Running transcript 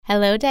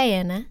Hello,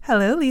 Diana.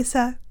 Hello,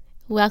 Lisa.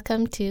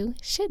 Welcome to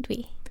Should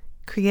We?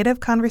 Creative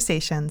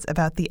conversations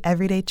about the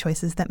everyday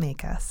choices that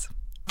make us.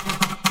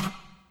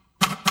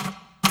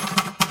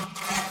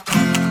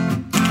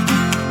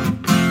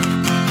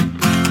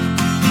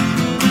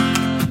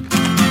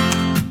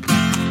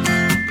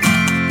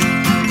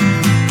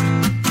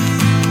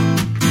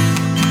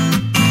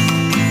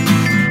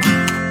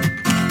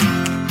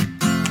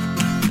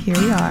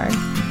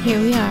 Here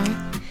we are.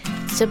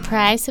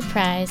 Surprise,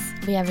 surprise.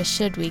 We have a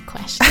should we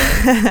question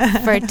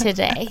for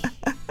today.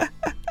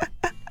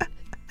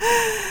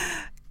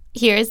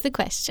 Here's the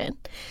question.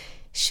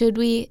 Should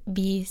we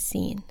be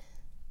seen?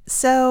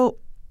 So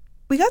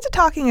we got to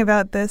talking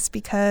about this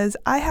because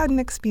I had an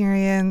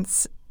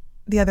experience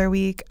the other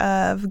week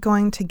of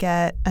going to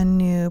get a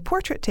new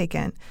portrait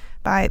taken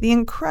by the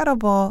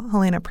incredible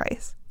Helena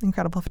Price,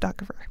 incredible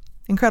photographer,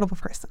 incredible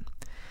person.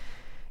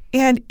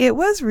 And it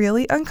was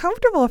really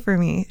uncomfortable for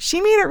me. She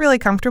made it really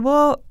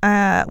comfortable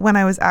when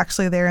I was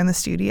actually there in the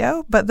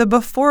studio, but the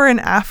before and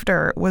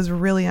after was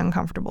really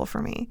uncomfortable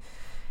for me.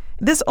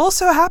 This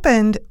also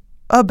happened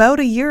about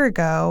a year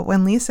ago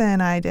when Lisa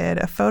and I did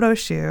a photo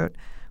shoot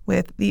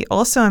with the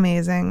also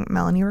amazing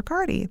Melanie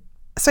Riccardi.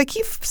 So I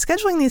keep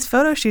scheduling these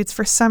photo shoots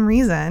for some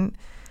reason,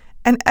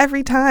 and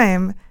every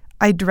time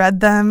I dread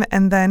them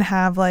and then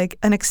have like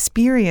an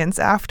experience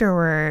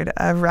afterward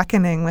of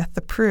reckoning with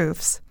the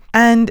proofs.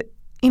 And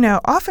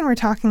often we're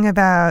talking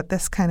about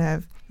this kind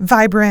of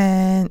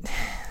vibrant,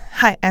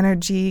 high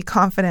energy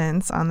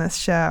confidence on this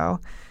show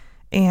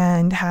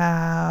and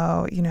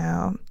how,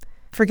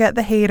 forget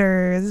the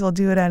haters, we'll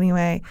do it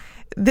anyway.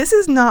 This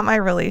is not my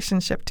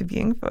relationship to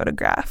being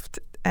photographed.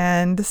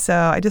 And so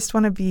I just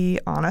want to be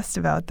honest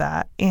about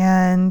that.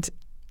 And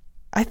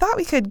I thought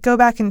we could go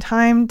back in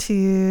time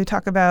to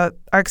talk about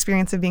our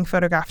experience of being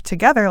photographed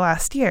together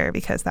last year,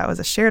 because that was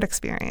a shared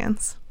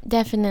experience.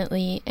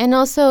 Definitely. And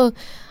also,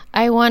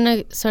 I want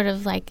to sort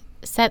of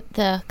set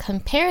the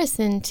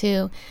comparison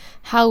to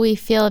how we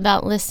feel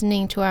about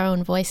listening to our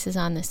own voices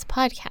on this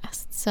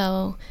podcast.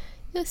 So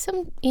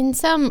in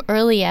some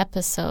early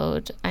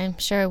episode, I'm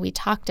sure we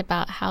talked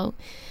about how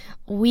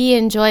we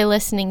enjoy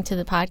listening to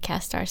the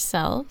podcast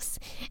ourselves.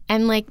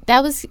 And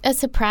that was a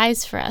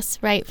surprise for us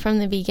right from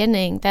the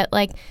beginning, that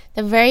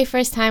the very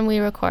first time we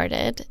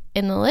recorded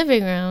in the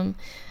living room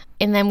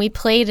and then we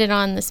played it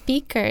on the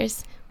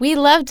speakers, we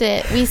loved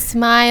it. We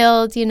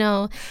smiled,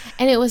 and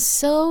it was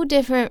so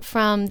different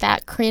from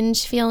that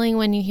cringe feeling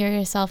when you hear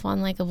yourself on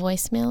a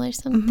voicemail or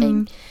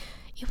something.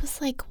 Mm-hmm. It was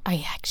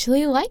I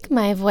actually like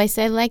my voice.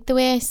 I like the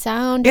way I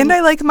sound. And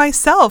I like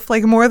myself,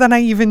 more than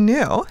I even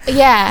knew.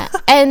 Yeah.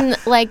 And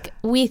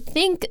we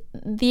think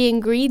the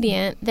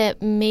ingredient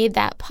that made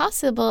that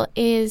possible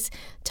is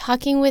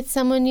talking with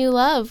someone you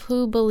love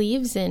who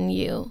believes in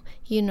you,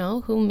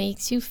 who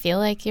makes you feel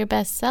like your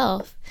best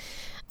self.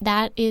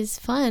 That is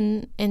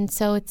fun, and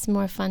so it's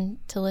more fun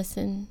to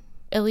listen,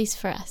 at least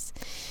for us.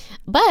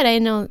 But I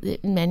know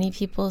that many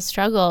people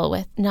struggle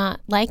with not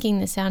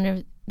liking the sound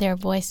of their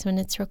voice when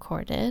it's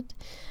recorded,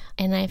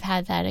 and I've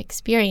had that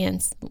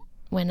experience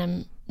when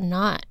I'm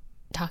not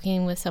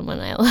talking with someone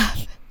I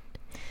love.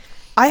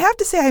 I have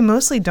to say I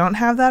mostly don't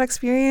have that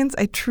experience.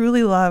 I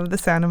truly love the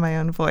sound of my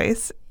own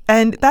voice,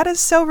 and that is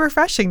so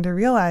refreshing to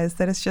realize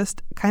that it's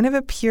just kind of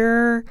a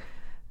pure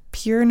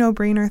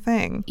no-brainer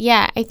thing.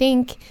 Yeah, I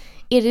think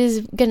it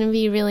is going to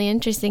be really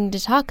interesting to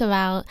talk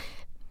about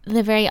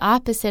the very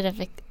opposite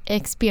of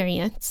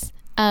experience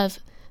of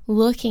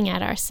looking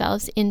at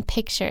ourselves in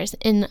pictures.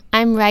 And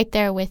I'm right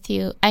there with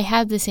you. I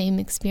had the same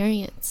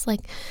experience.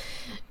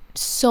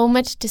 So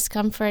much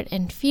discomfort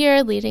and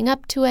fear leading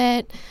up to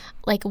it.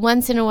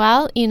 Once in a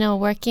while,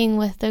 working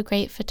with a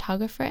great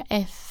photographer,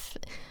 I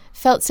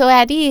felt so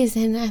at ease.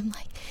 And I'm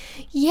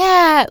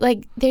yeah,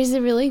 there's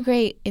a really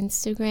great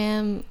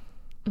Instagram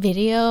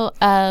video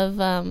of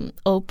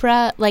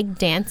Oprah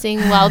dancing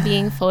while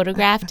being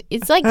photographed.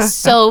 It's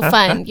so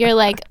fun. You're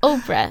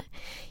Oprah,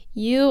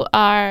 you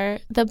are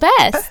the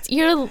best.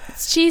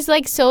 She's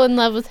so in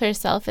love with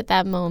herself at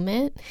that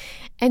moment.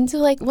 And so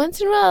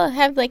once in a while I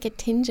have a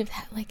tinge of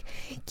that,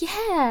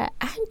 yeah,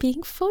 I'm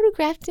being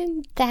photographed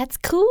and that's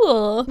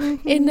cool.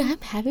 Mm-hmm. And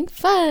I'm having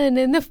fun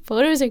and the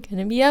photos are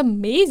gonna be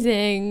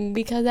amazing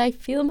because I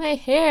feel my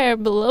hair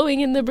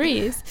blowing in the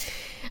breeze.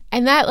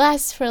 And that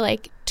lasts for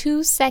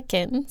 2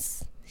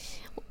 seconds,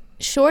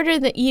 shorter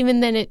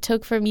than it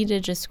took for me to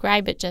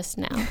describe it just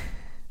now.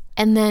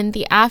 And then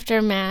the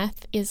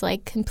aftermath is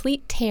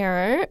complete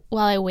terror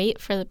while I wait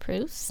for the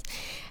proofs,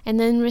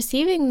 and then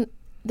receiving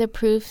the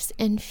proofs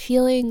and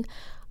feeling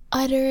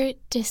utter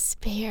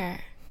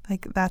despair.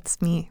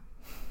 That's me.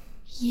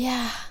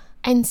 Yeah.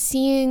 And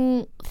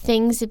seeing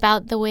things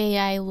about the way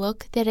I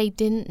look that I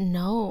didn't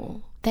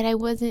know, that I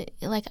wasn't,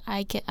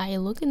 I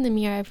look in the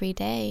mirror every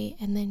day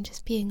and then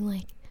just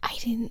being I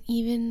didn't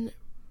even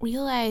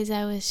realize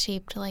I was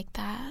shaped like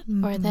that,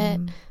 mm-hmm. or that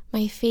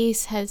my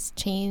face has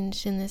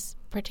changed in this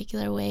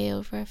particular way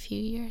over a few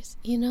years,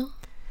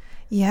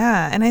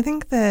 Yeah, and I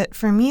think that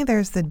for me,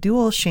 there's the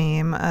dual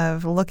shame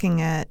of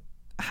looking at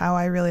how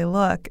I really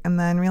look and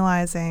then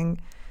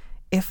realizing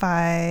if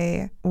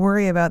I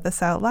worry about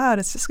this out loud,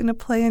 it's just going to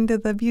play into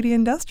the beauty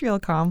industrial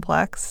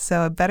complex.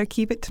 So I better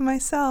keep it to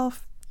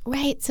myself.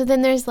 Right. So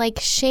then there's like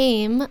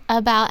shame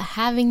about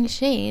having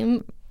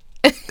shame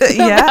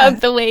Yeah.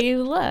 about the way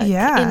you look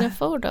in a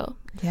photo.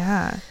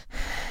 Yeah.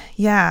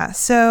 Yeah.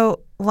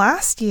 So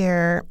last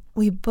year,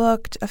 we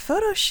booked a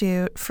photo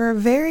shoot for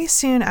very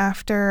soon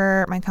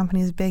after my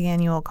company's big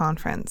annual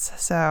conference.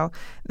 So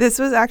this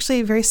was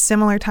actually very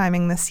similar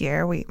timing this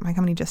year. My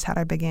company just had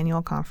our big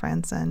annual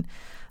conference, and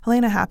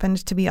Helena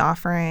happened to be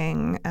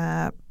offering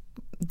a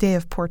day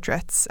of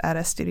portraits at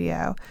a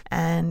studio,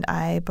 and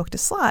I booked a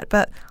slot.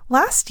 But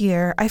last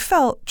year, I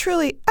felt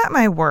truly at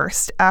my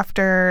worst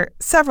after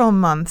several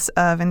months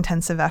of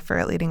intensive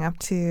effort leading up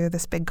to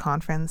this big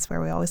conference where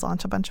we always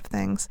launch a bunch of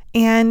things.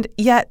 And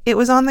yet it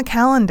was on the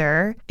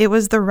calendar. It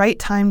was the right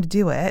time to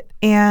do it.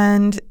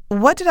 And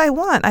what did I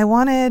want? I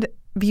wanted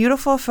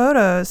beautiful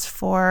photos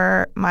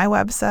for my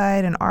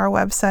website and our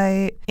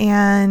website.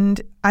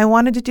 And I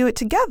wanted to do it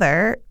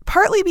together,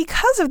 partly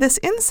because of this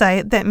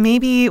insight that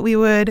maybe we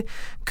would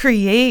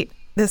create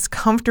this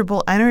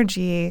comfortable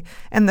energy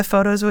and the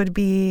photos would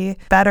be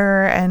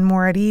better and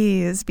more at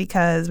ease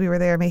because we were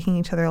there making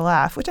each other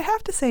laugh, which I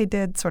have to say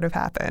did sort of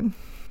happen.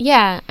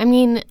 Yeah, I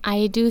mean,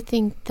 I do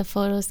think the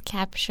photos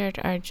captured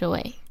our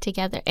joy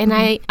together. And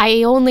I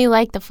only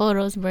like the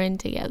photos we're in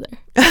together.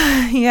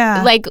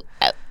 Yeah. Like,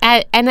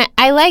 and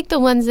I like the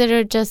ones that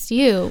are just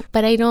you,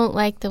 but I don't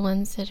like the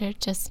ones that are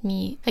just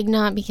me. Like,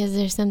 not because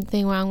there's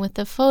something wrong with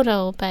the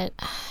photo, but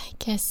I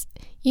guess,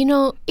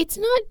 it's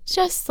not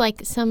just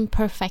like some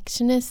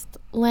perfectionist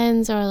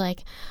lens or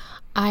like,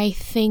 I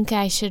think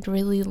I should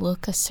really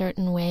look a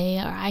certain way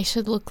or I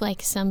should look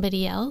like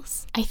somebody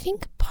else. I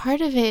think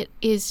part of it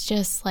is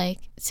just like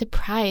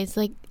surprise,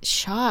 like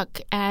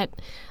shock at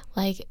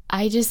like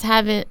I just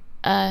have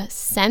a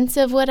sense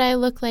of what I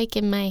look like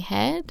in my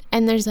head,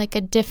 and there's like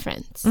a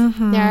difference.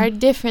 Mm-hmm. There are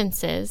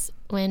differences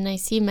when I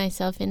see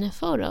myself in a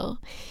photo,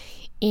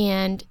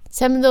 and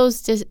some of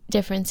those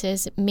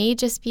differences may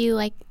just be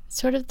like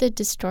sort of the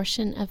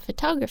distortion of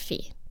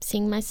photography,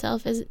 seeing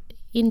myself as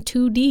in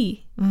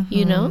 2D,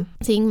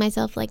 seeing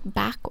myself like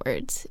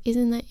backwards.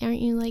 Aren't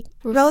you like...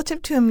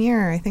 Relative to a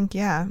mirror, I think,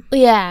 yeah.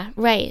 Yeah,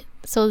 right.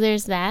 So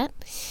there's that.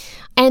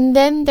 And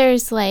then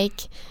there's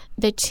like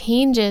the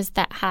changes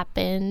that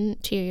happen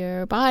to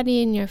your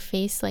body and your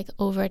face like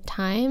over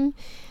time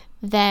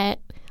that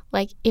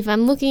like if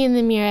I'm looking in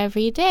the mirror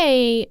every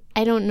day,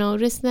 I don't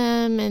notice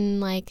them,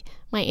 and like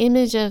my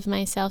image of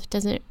myself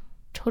doesn't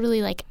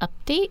totally like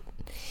update.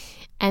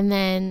 And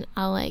then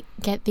I'll like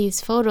get these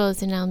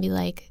photos and I'll be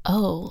like,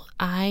 oh,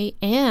 I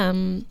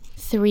am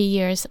 3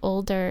 years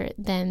older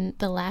than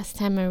the last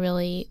time I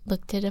really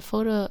looked at a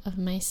photo of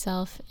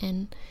myself,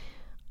 and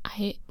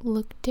I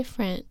look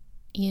different,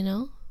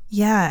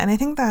 Yeah, and I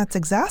think that's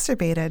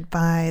exacerbated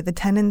by the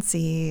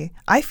tendency,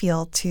 I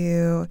feel,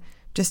 to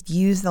just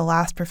use the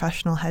last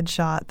professional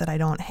headshot that I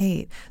don't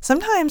hate.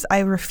 Sometimes I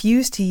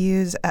refuse to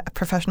use a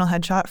professional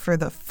headshot for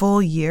the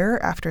full year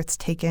after it's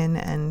taken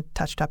and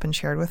touched up and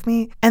shared with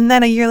me. And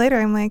then a year later,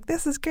 I'm like,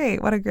 this is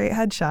great. What a great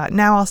headshot.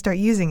 Now I'll start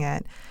using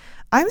it.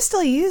 I'm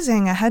still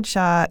using a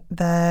headshot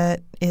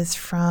that is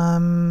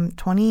from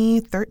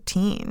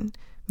 2013,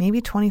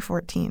 maybe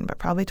 2014, but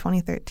probably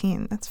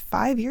 2013. That's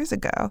 5 years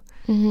ago.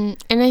 Mm-hmm.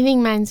 And I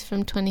think mine's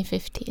from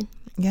 2015.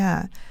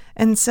 Yeah.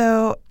 And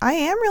so I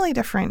am really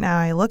different now.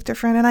 I look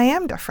different and I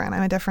am different.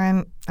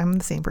 I'm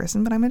the same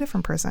person, but I'm a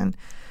different person.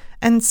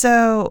 And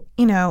so,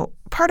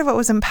 part of what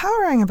was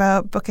empowering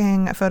about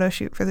booking a photo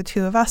shoot for the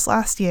two of us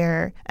last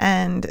year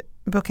and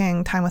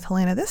booking time with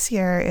Helena this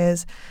year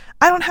is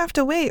I don't have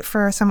to wait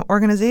for some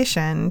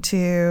organization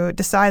to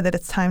decide that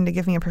it's time to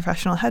give me a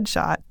professional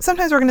headshot.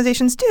 Sometimes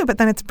organizations do, but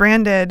then it's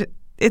branded,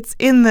 it's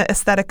in the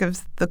aesthetic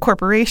of the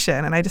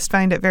corporation. And I just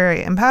find it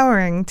very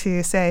empowering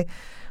to say,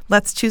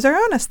 let's choose our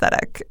own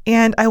aesthetic.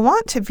 And I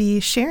want to be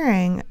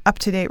sharing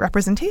up-to-date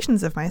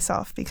representations of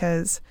myself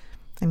because,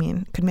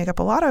 could make up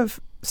a lot of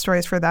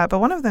stories for that, but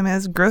one of them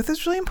is growth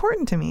is really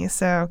important to me.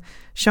 So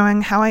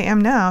showing how I am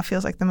now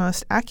feels like the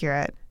most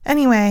accurate.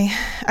 Anyway,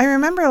 I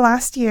remember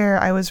last year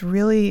I was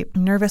really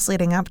nervous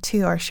leading up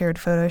to our shared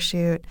photo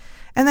shoot.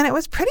 And then it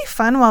was pretty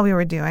fun while we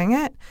were doing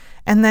it.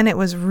 And then it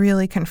was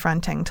really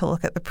confronting to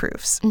look at the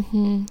proofs.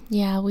 Mm-hmm.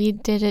 Yeah, we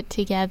did it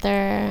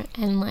together,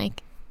 and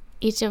like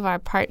each of our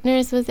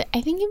partners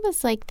I think it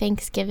was like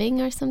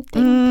Thanksgiving or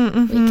something.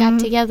 Mm-hmm. We got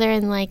together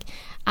and like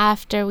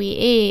after we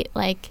ate,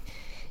 like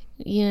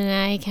you and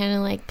I kind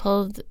of like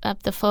pulled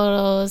up the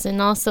photos,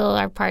 and also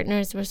our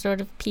partners were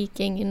sort of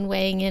peeking and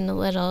weighing in a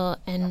little,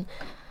 and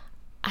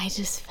I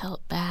just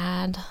felt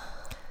bad.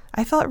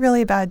 I felt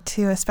really bad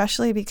too,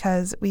 especially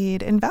because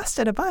we'd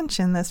invested a bunch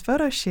in this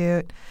photo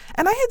shoot,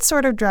 and I had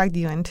sort of dragged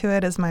you into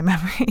it as my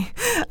memory.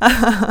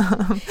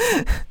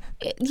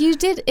 You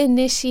did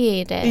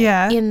initiate it,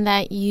 yeah, in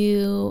that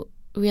you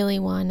really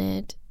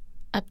wanted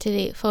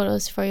up-to-date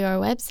photos for your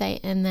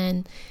website, and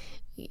then,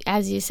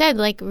 as you said,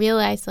 like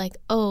realized like,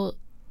 oh,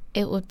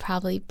 it would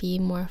probably be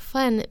more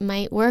fun. It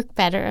might work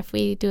better if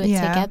we do it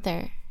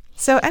together.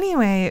 So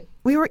anyway,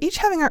 we were each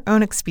having our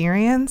own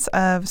experience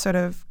of sort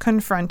of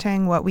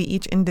confronting what we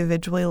each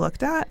individually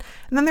looked at.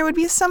 And then there would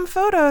be some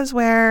photos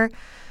where,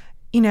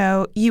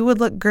 you would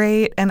look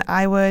great and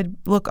I would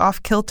look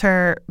off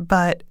kilter,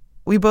 but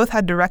we both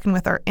had to reckon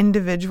with our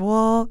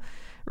individual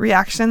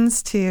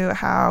reactions to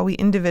how we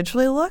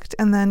individually looked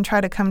and then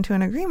try to come to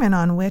an agreement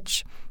on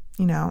which,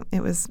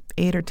 it was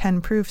 8 or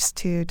 10 proofs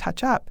to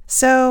touch up.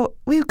 So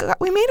we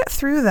made it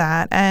through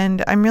that,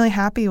 and I'm really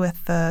happy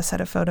with the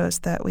set of photos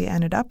that we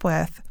ended up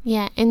with.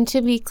 Yeah, and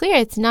to be clear,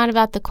 it's not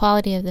about the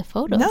quality of the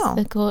photos.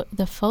 No.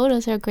 The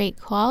photos are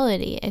great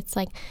quality. It's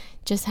like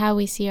just how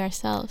we see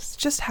ourselves.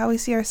 Just how we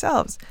see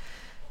ourselves.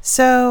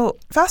 So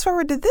fast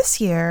forward to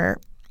this year,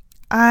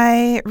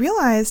 I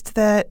realized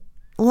that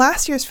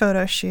last year's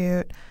photo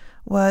shoot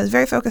was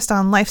very focused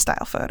on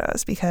lifestyle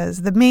photos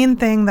because the main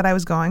thing that I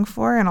was going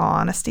for, in all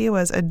honesty,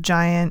 was a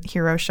giant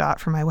hero shot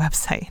for my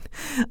website.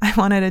 I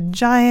wanted a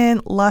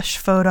giant, lush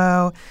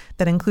photo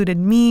that included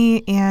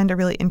me and a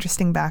really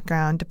interesting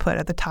background to put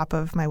at the top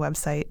of my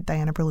website,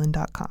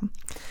 dianaberlin.com.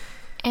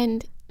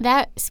 And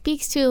that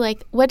speaks to,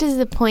 what is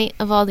the point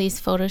of all these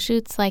photo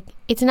shoots?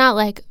 It's not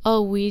like,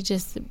 oh, we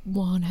just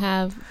want to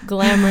have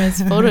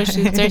glamorous photo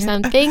shoots or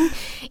something.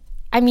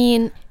 I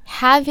mean,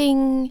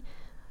 having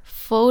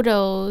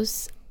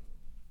photos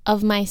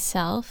of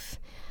myself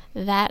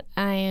that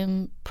I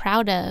am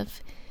proud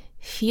of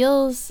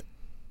feels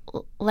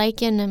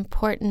like an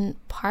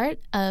important part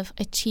of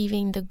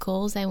achieving the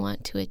goals I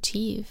want to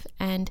achieve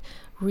and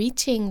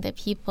reaching the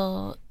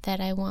people that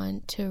I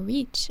want to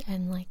reach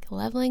and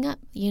leveling up.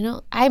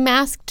 I'm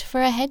asked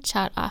for a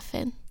headshot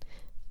often.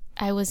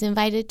 I was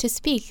invited to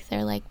speak.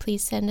 They're like,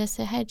 please send us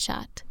a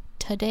headshot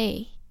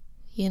today,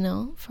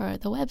 for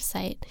the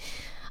website.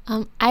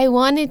 I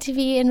wanted to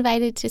be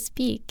invited to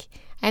speak,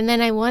 and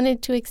then I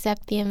wanted to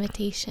accept the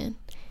invitation.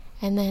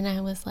 And then I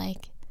was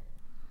like,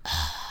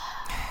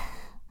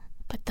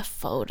 but the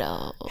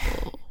photo.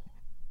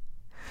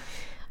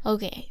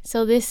 Okay,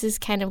 so this is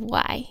kind of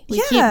why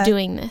we keep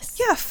doing this.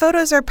 Yeah,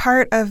 photos are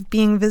part of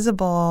being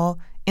visible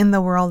in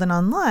the world and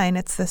online.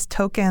 It's this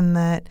token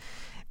that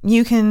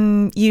you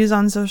can use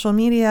on social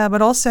media,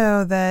 but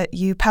also that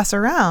you pass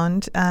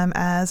around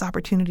as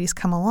opportunities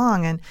come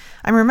along. And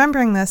I'm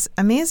remembering this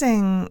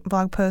amazing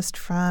blog post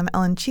from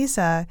Ellen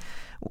Chisa,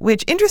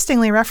 which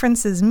interestingly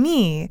references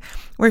me,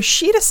 where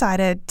she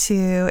decided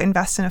to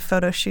invest in a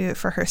photo shoot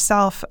for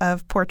herself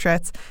of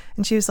portraits.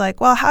 And she was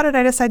like, well, how did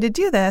I decide to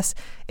do this?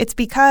 It's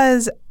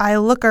because I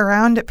look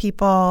around at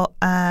people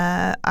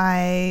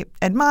I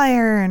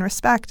admire and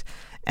respect,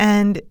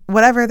 and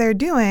whatever they're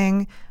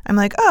doing, I'm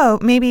like, oh,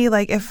 maybe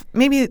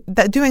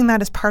that doing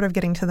that is part of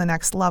getting to the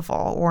next level,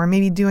 or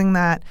maybe doing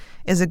that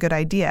is a good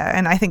idea.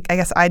 And I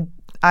guess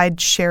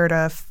I'd shared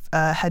a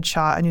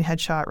new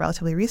headshot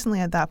relatively recently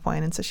at that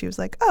point. And so she was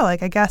like, oh, I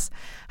guess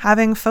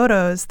having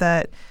photos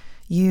that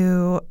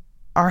you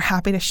are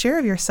happy to share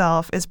of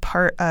yourself is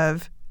part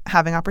of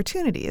having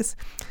opportunities.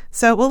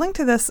 So we'll link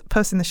to this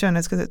post in the show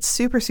notes because it's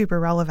super, super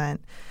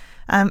relevant.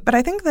 But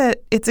I think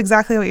that it's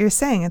exactly what you're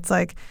saying. It's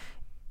like,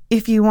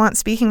 if you want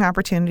speaking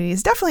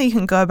opportunities, definitely you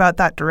can go about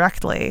that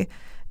directly.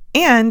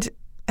 And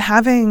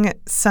having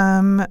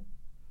some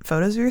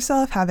photos of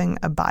yourself, having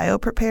a bio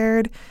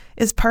prepared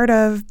is part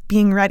of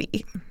being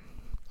ready.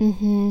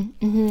 Mm-hmm,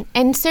 mm-hmm.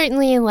 And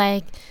certainly,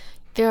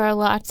 there are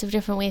lots of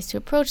different ways to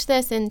approach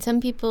this. And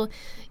some people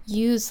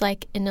use, an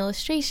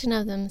illustration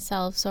of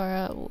themselves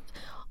or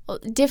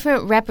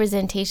different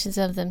representations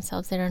of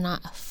themselves that are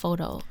not a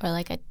photo or,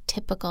 a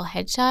typical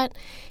headshot.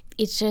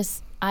 It's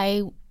just,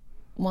 I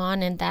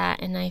wanted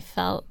that, and I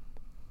felt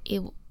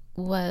it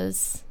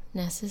was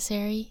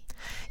necessary.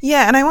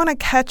 Yeah, and I want to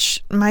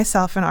catch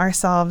myself and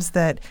ourselves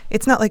that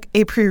it's not like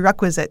a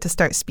prerequisite to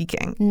start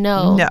speaking.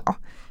 No.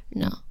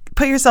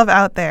 Put yourself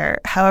out there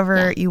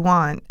however you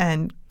want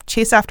and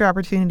chase after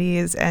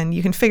opportunities, and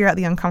you can figure out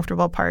the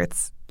uncomfortable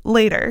parts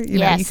later. You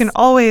know, you can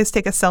always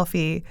take a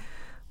selfie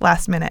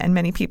last minute, and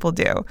many people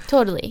do.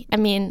 Totally. I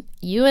mean,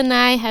 you and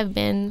I have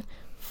been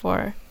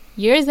for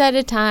years at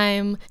a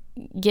time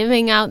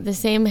giving out the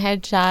same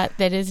headshot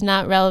that is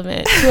not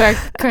relevant to our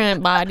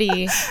current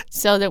body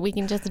so that we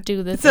can just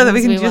do the things so that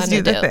we can just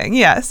do the thing.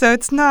 Yeah. So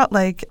it's not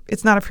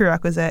a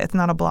prerequisite. It's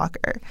not a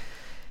blocker.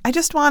 I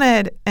just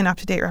wanted an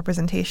up-to-date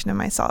representation of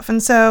myself.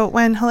 And so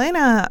when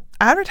Helena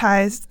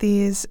advertised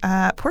these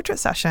portrait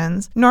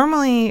sessions,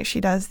 normally she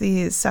does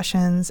these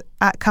sessions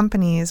at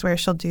companies where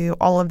she'll do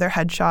all of their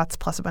headshots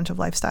plus a bunch of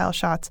lifestyle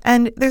shots.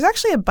 And there's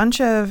actually a bunch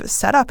of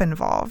setup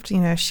involved. You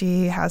know,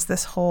 she has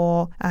this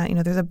whole,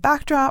 there's a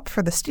backdrop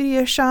for the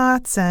studio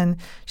shots, and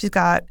she's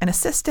got an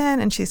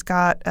assistant, and she's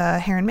got a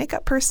hair and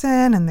makeup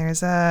person, and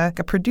there's a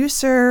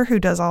producer who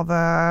does all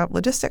the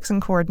logistics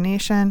and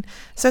coordination.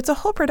 So it's a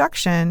whole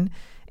production.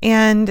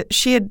 And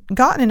she had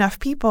gotten enough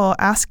people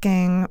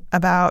asking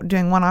about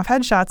doing one-off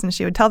headshots, and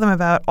she would tell them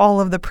about all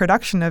of the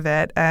production of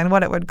it and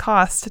what it would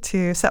cost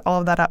to set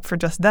all of that up for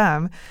just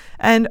them.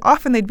 And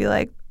often they'd be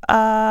like,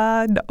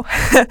 no.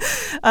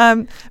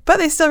 But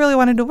they still really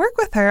wanted to work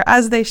with her,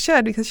 as they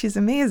should, because she's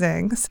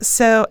amazing.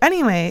 So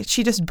anyway,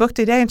 she just booked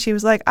a day and she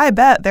was like, I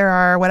bet there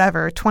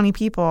are 20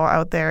 people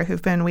out there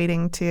who've been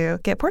waiting to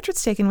get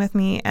portraits taken with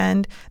me.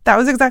 And that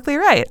was exactly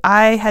right.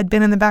 I had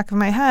been in the back of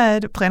my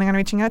head planning on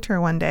reaching out to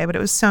her one day, but it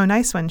was so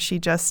nice when she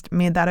just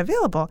made that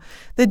available.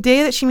 The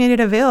day that she made it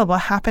available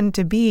happened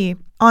to be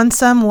on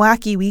some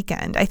wacky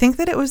weekend. I think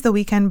that it was the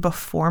weekend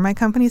before my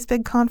company's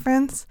big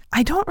conference.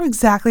 I don't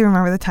exactly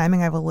remember the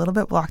timing. I've a little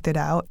bit blocked it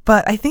out,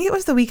 but I think it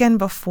was the weekend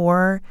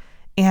before,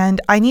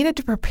 and I needed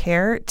to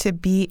prepare to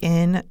be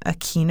in a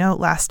keynote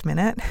last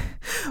minute,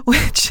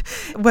 which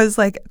was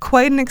like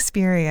quite an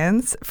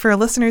experience. For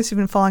listeners who've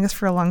been following us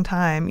for a long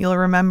time, you'll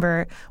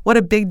remember what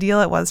a big deal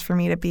it was for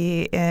me to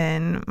be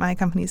in my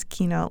company's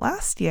keynote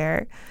last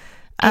year.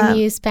 And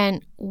you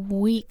spent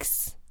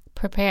weeks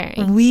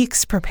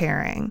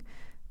preparing.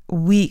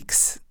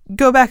 Weeks.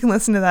 Go back and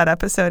listen to that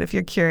episode if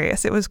you're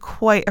curious. It was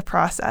quite a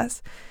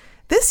process.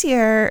 This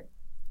year,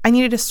 I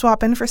needed to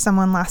swap in for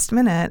someone last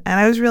minute, and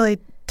I was really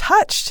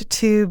touched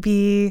to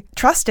be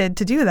trusted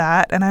to do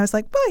that. And I was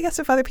like, well, I guess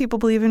if other people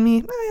believe in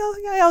me,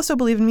 I also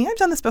believe in me. I've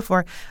done this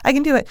before. I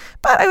can do it.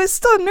 But I was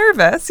still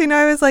nervous.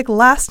 I was like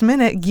last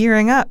minute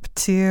gearing up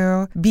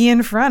to be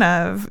in front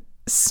of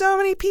so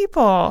many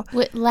people.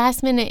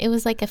 Last minute, it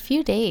was like a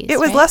few days. It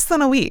was right? Less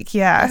than a week,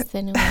 yeah. Less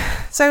than a week.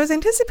 So I was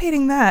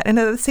anticipating that. And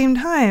at the same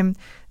time,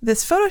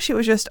 this photo shoot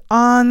was just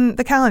on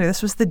the calendar.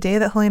 This was the day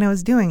that Helena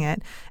was doing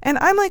it. And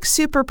I'm like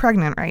super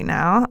pregnant right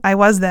now. I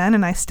was then,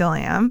 and I still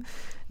am.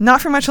 Not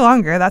for much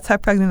longer. That's how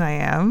pregnant I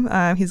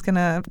am. He's going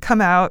to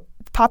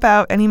pop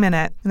out any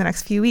minute in the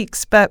next few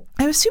weeks. But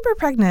I was super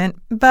pregnant.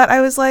 But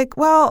I was like,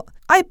 well,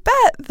 I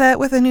bet that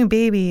with a new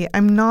baby,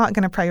 I'm not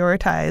going to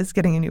prioritize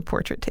getting a new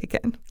portrait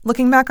taken.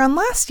 Looking back on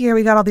last year,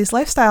 we got all these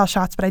lifestyle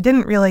shots, but I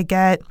didn't really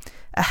get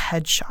a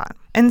headshot.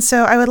 And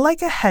so I would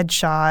like a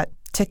headshot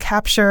to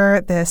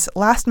capture this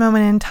last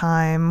moment in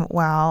time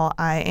while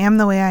I am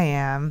the way I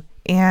am,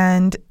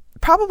 and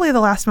probably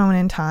the last moment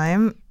in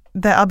time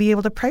that I'll be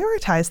able to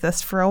prioritize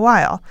this for a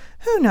while.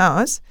 Who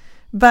knows?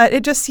 But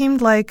it just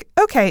seemed like,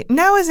 okay,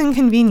 now is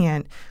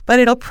inconvenient, but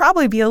it'll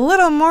probably be a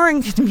little more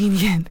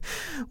inconvenient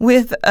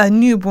with a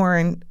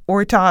newborn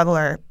or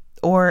toddler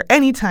or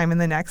any time in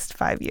the next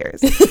 5 years.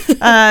 So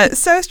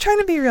I was trying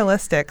to be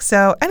realistic.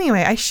 So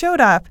anyway, I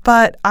showed up,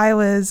 but I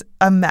was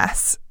a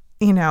mess,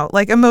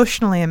 like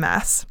emotionally a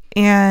mess.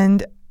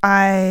 And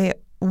I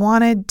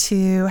wanted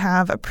to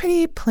have a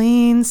pretty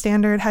plain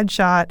standard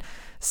headshot.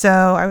 So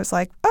I was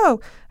like, oh,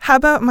 how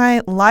about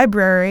my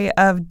library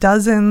of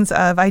dozens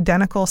of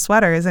identical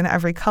sweaters in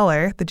every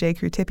color, the J.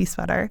 Crew Tippy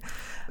sweater,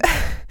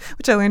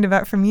 which I learned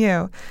about from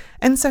you.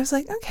 And so I was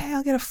like, okay,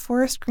 I'll get a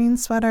forest green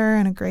sweater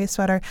and a gray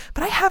sweater,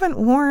 but I haven't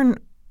worn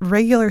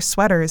regular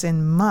sweaters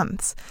in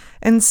months.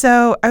 And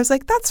so I was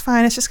like, that's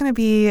fine. It's just going to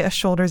be a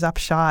shoulders up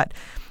shot.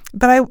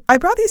 But I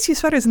brought these two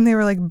sweaters and they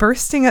were like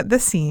bursting at the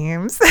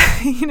seams,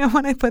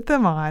 when I put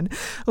them on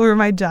over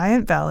my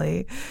giant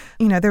belly.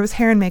 There was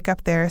hair and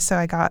makeup there, so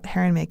I got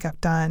hair and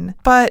makeup done.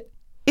 But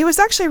it was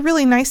actually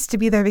really nice to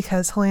be there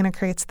because Helena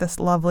creates this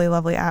lovely,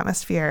 lovely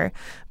atmosphere.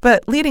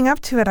 But leading up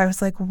to it, I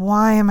was like,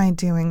 why am I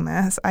doing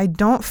this? I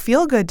don't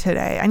feel good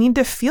today. I need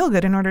to feel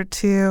good in order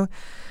to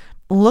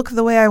look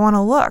the way I want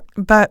to look.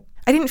 But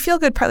I didn't feel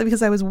good partly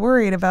because I was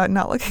worried about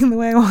not looking the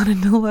way I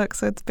wanted to look.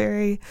 So it's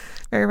very,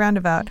 very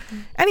roundabout. Mm-hmm.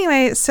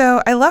 Anyway,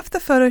 so I left the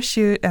photo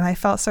shoot and I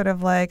felt sort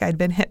of like I'd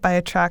been hit by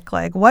a truck,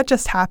 like what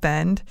just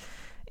happened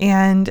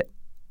and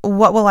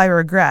what will I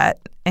regret?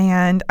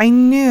 And I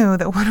knew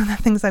that one of the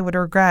things I would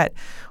regret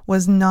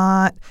was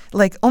not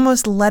like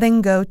almost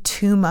letting go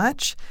too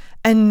much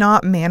and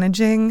not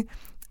managing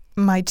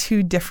my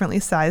two differently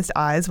sized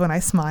eyes when I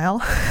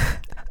smile.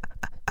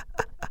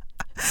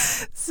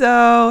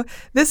 So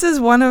this is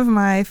one of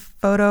my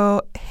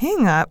photo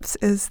hang-ups,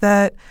 is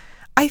that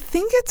I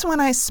think it's when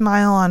I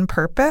smile on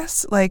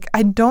purpose. Like,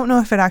 I don't know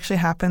if it actually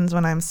happens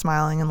when I'm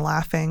smiling and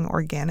laughing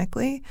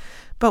organically,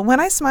 but when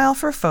I smile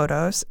for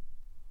photos,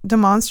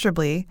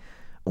 demonstrably,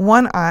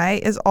 one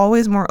eye is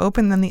always more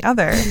open than the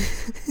other.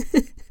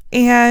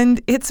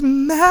 And it's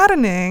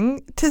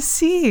maddening to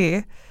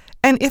see.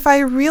 And if I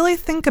really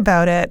think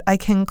about it, I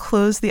can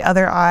close the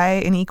other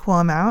eye in equal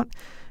amount,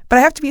 but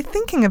I have to be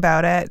thinking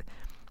about it.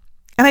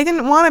 And I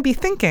didn't want to be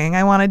thinking.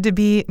 I wanted to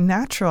be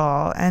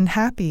natural and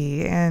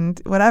happy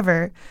and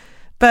whatever.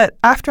 But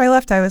after I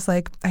left, I was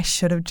like, I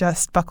should have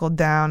just buckled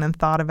down and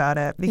thought about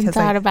it. Because and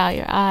thought about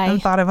your eye.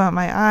 And thought about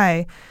my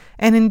eye.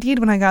 And indeed,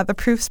 when I got the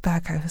proofs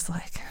back, I was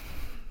like,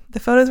 the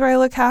photos where I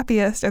look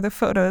happiest are the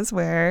photos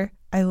where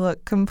I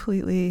look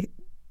completely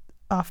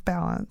off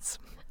balance.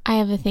 I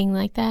have a thing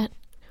like that.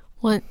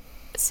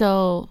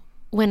 So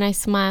when I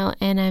smile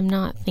and I'm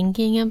not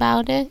thinking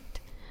about it,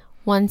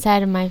 one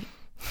side of my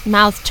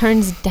mouth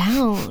turns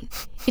down.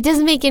 It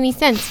doesn't make any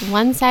sense.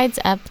 One side's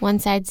up, one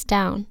side's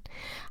down.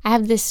 I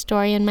have this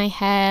story in my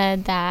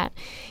head that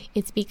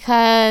it's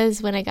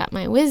because when I got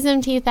my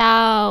wisdom teeth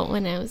out,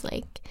 when I was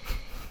like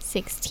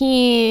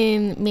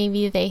 16,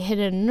 maybe they hit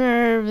a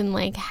nerve in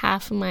like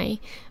half of my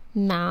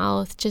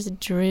mouth just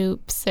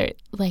droops, or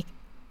like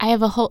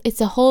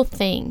it's a whole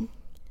thing.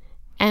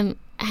 And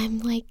I'm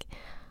like,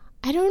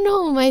 I don't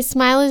know, my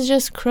smile is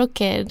just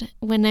crooked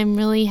when I'm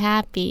really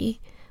happy.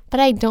 But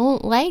I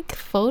don't like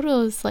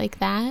photos like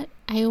that.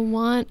 I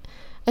want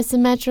a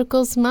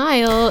symmetrical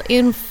smile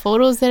in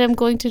photos that I'm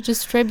going to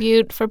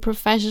distribute for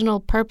professional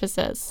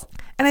purposes.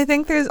 And I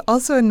think there's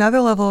also another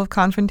level of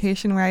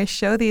confrontation where I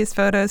show these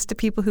photos to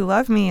people who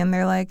love me and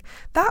they're like,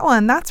 that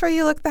one, that's where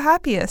you look the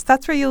happiest.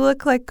 That's where you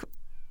look like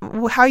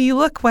how you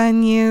look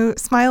when you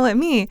smile at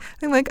me.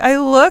 I'm like, I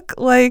look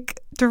like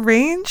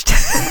deranged.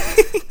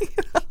 You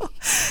know?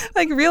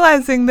 Like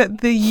realizing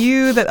that the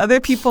you that other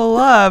people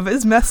love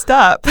is messed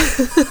up.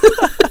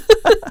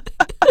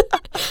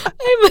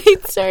 I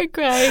might start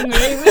crying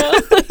right now.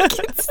 Like,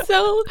 it's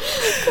so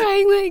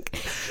crying, like,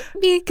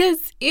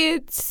 because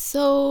it's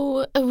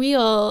so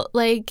real.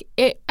 Like,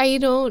 I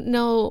don't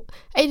know.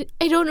 I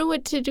don't know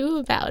what to do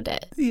about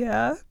it.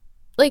 Yeah.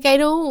 Like, I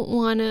don't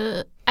want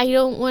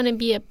to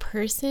be a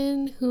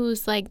person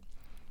who's like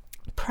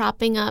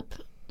propping up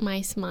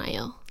my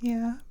smile.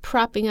 Yeah.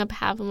 Propping up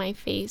half of my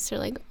face, or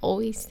like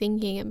always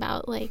thinking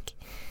about like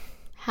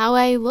how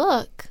I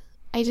look.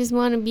 I just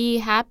want to be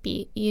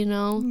happy, you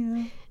know?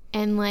 Yeah.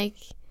 And like,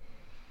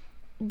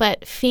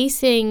 but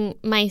facing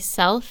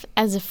myself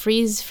as a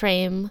freeze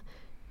frame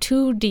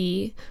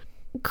 2D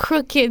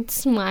crooked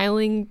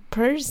smiling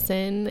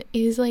person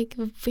is like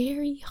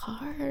very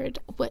hard.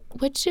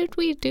 What should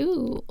we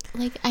do?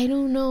 Like, I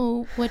don't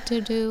know what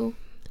to do.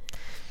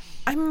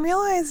 I'm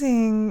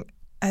realizing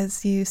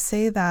as you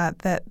say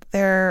that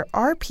there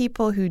are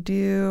people who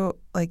do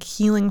like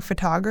healing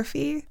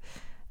photography.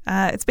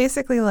 It's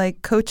basically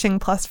like coaching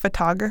plus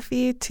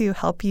photography to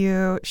help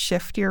you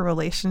shift your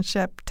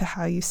relationship to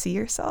how you see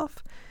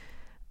yourself.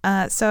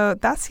 So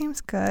that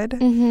seems good.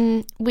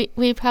 Mm-hmm.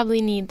 We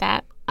probably need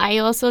that. I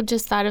also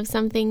just thought of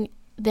something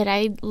that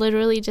I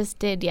literally just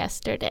did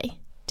yesterday.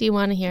 Do you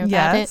want to hear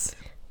about it?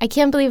 I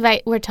can't believe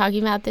we're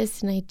talking about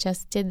this and I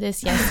just did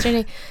this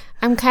yesterday.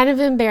 I'm kind of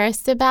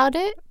embarrassed about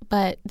it,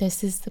 but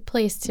this is the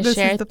place to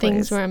share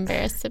things we're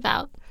embarrassed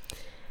about.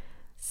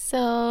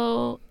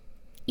 So,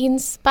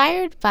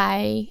 inspired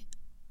by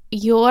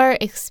your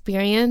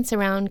experience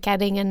around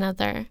getting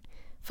another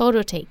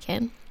photo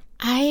taken,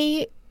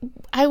 I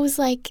was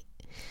like,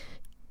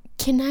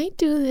 can I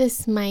do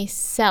this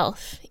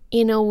myself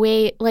in a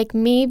way, like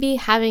maybe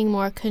having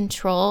more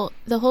control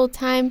the whole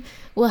time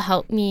will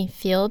help me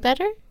feel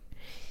better?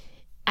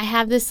 I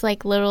have this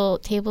like little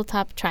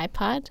tabletop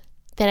tripod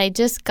that I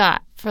just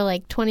got for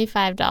like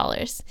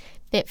 $25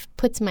 that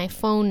puts my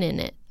phone in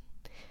it.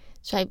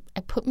 So I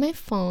put my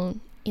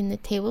phone in the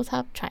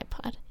tabletop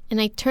tripod and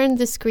I turned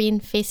the screen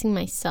facing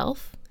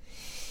myself,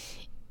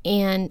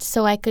 and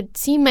so I could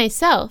see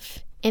myself,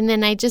 and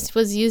then I just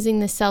was using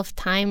the self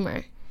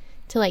timer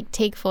to like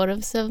take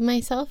photos of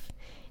myself.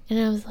 And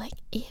I was like,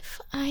 if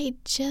I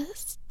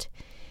just,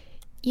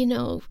 you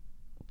know,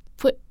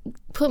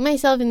 put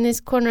myself in this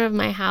corner of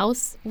my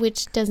house,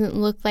 which doesn't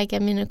look like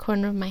I'm in a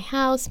corner of my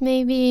house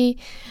maybe,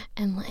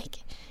 and like,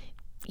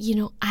 you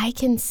know, I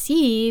can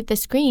see the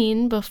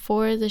screen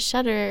before the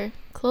shutter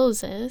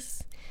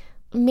closes.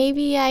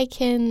 Maybe I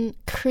can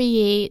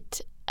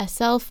create a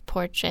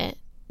self-portrait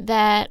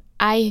that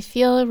I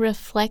feel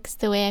reflects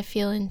the way I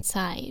feel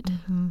inside,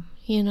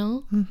 you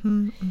know?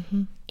 Mm-hmm,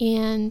 mm-hmm.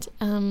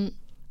 And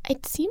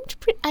it seemed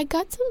I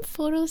got some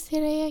photos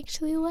that I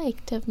actually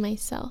liked of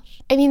myself.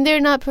 I mean,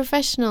 they're not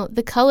professional.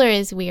 The color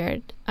is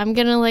weird. I'm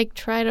going to like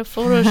try to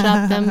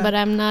Photoshop them, but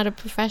I'm not a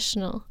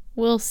professional.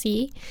 We'll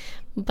see.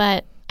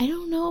 But I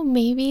don't know.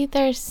 Maybe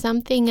there's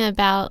something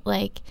about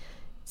like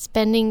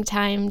spending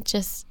time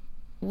just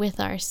with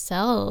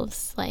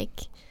ourselves,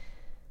 like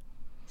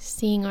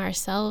seeing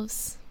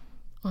ourselves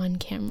on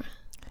camera.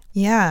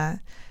 Yeah.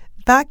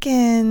 Back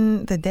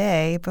in the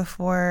day,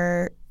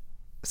 before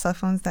cell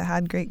phones that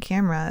had great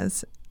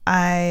cameras,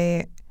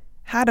 I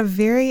had a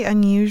very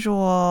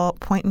unusual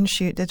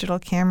point-and-shoot digital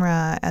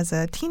camera as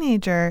a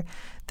teenager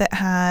that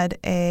had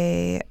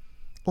a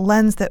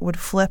lens that would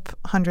flip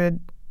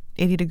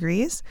 180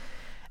 degrees.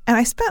 And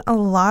I spent a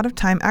lot of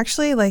time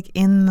actually like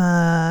in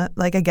the,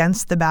 like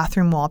against the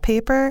bathroom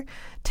wallpaper,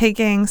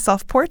 taking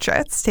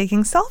self-portraits,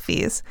 taking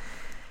selfies.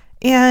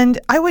 And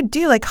I would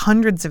do like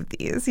hundreds of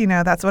these, you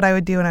know, that's what I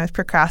would do when I was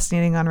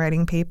procrastinating on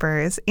writing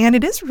papers. And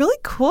it is really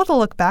cool to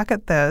look back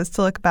at those,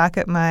 to look back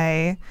at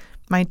my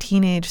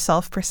teenage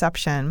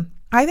self-perception.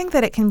 I think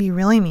that it can be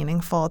really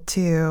meaningful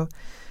to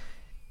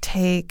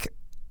take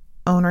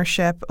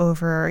ownership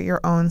over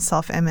your own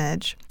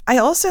self-image. I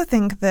also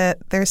think that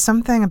there's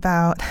something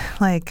about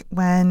like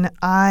when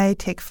I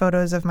take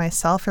photos of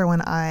myself or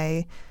when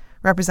I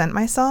represent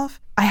myself,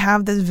 I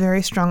have this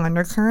very strong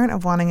undercurrent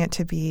of wanting it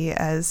to be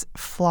as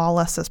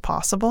flawless as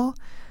possible.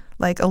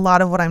 Like a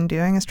lot of what I'm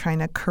doing is trying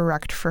to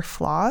correct for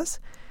flaws.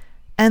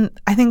 And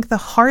I think the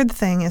hard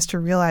thing is to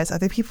realize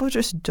other people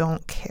just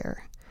don't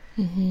care.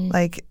 Mm-hmm.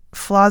 Like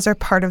flaws are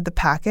part of the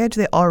package.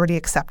 They already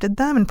accepted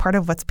them. And part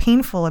of what's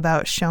painful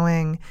about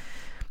showing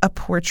a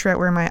portrait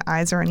where my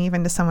eyes are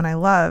uneven to someone I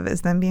love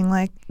is them being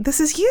like, this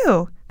is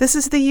you. This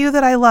is the you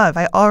that I love.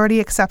 I already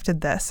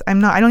accepted this. I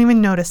don't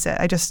even notice it.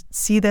 I just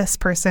see this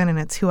person and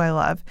it's who I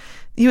love.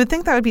 You would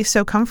think that would be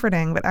so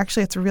comforting, but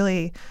actually it's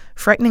really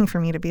frightening for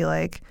me to be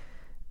like,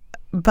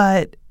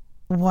 but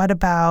why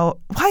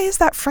is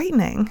that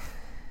frightening?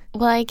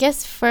 Well, I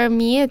guess for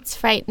me it's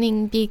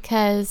frightening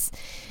because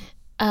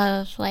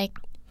of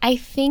I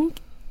think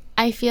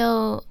I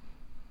feel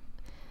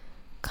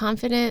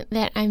confident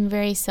that I'm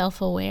very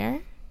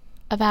self-aware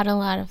about a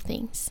lot of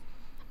things,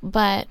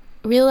 but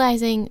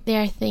realizing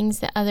there are things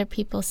that other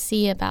people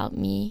see about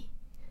me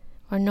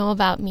or know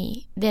about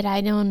me that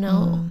I don't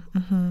know,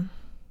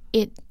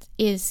 it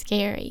is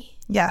scary.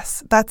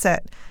 Yes, that's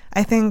it.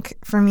 I think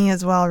for me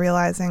as well,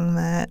 realizing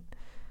that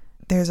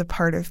there's a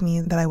part of me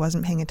that I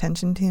wasn't paying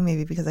attention to,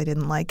 maybe because I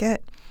didn't like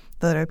it,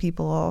 that other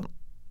people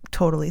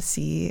totally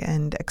see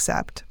and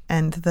accept.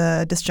 And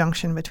the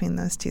disjunction between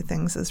those two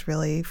things is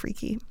really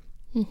freaky.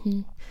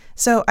 Mm-hmm.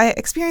 So I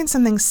experienced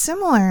something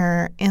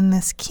similar in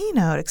this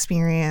keynote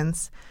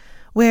experience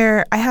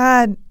where I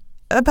had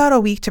about a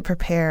week to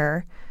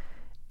prepare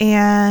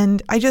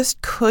and I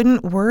just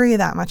couldn't worry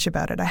that much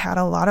about it. I had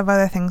a lot of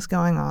other things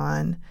going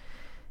on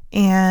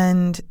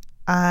and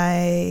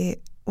I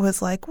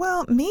was like,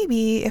 well,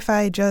 maybe if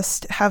I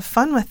just have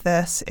fun with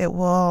this, it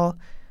will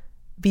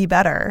be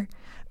better.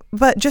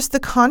 But just the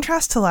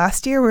contrast to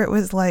last year where it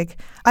was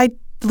like, I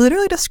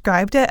literally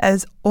described it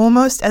as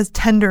almost as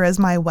tender as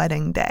my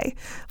wedding day.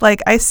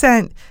 Like I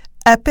sent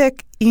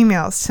epic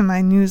emails to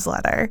my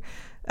newsletter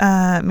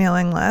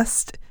mailing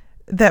list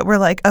that were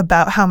like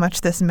about how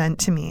much this meant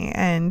to me.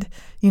 And,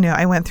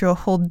 I went through a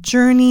whole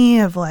journey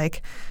of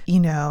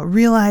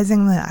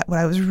realizing that what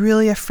I was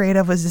really afraid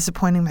of was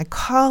disappointing my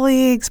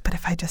colleagues. But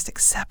if I just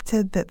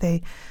accepted that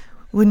they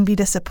wouldn't be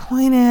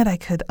disappointed, I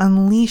could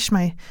unleash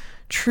my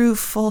true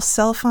full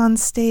self on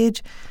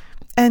stage.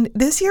 And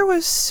this year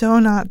was so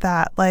not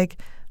that.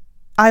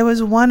 I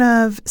was one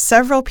of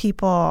several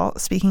people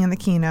speaking in the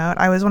keynote.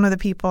 I was one of the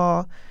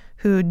people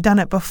who'd done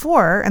it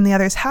before and the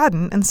others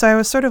hadn't. And so I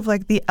was sort of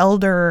like the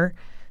elder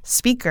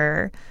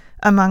speaker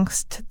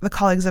amongst the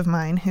colleagues of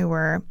mine who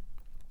were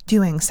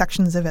doing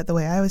sections of it the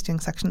way I was doing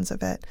sections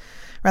of it,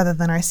 rather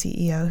than our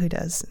CEO who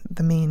does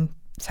the main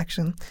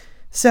section.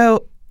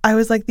 So I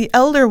was like the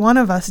elder one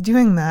of us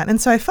doing that.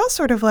 And so I felt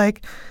sort of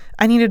like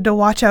I needed to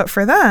watch out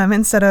for them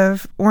instead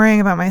of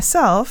worrying about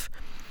myself.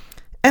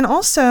 And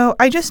also,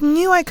 I just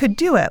knew I could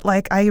do it.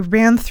 I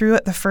ran through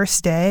it the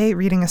first day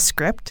reading a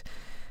script.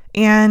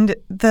 And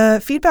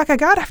the feedback I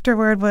got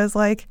afterward was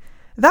like,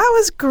 that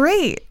was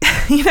great.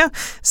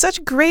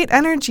 Such great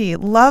energy.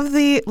 Love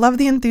the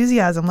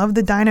enthusiasm, love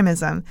the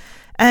dynamism.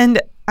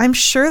 And I'm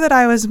sure that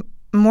I was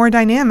more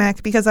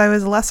dynamic because I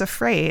was less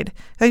afraid.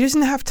 I just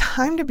didn't have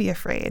time to be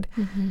afraid.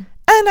 Mm-hmm.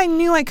 And I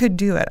knew I could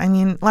do it. I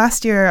mean,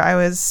 last year I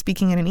was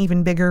speaking in an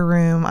even bigger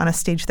room on a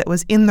stage that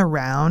was in the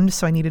round,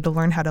 so I needed to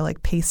learn how to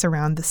pace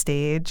around the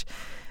stage.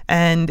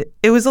 And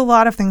it was a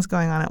lot of things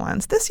going on at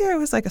once. This year it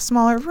was a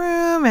smaller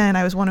room and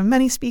I was one of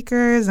many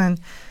speakers. And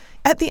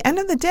at the end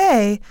of the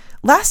day,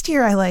 last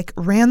year I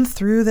ran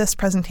through this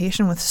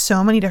presentation with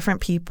so many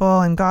different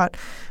people and got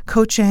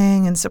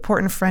coaching and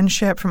support and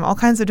friendship from all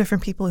kinds of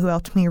different people who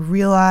helped me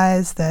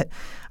realize that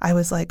I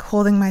was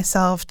holding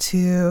myself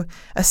to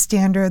a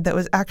standard that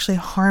was actually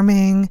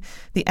harming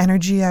the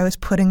energy I was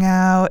putting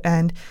out.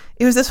 And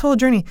it was this whole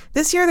journey.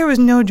 This year there was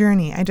no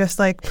journey. I just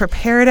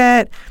prepared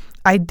it.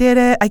 I did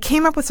it. I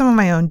came up with some of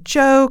my own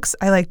jokes.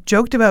 I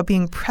joked about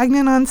being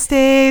pregnant on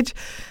stage.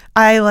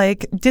 I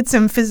did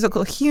some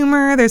physical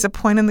humor. There's a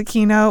point in the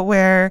keynote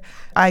where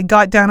I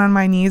got down on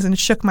my knees and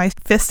shook my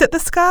fist at the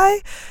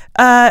sky.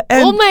 And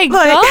oh my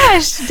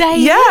gosh, Diana.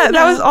 Yeah,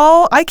 that was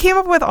all. I came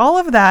up with all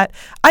of that.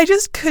 I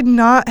just could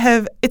not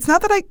have. It's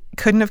not that I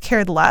couldn't have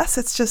cared less.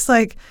 It's just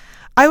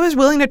I was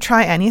willing to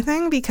try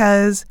anything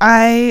because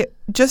I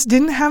just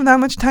didn't have that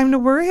much time to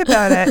worry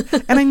about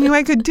it. And I knew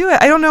I could do it.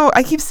 I don't know.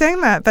 I keep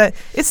saying that, but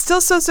it's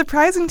still so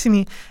surprising to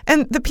me.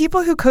 And the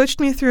people who coached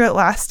me through it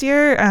last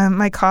year,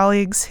 my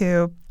colleagues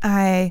who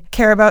I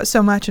care about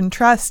so much and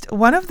trust,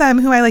 one of them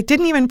who I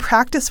didn't even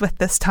practice with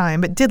this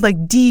time, but did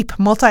deep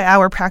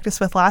multi-hour practice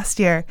with last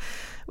year,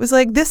 was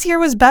this year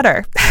was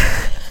better.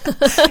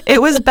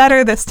 It was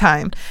better this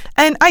time.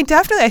 And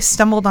I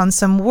stumbled on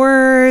some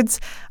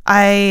words.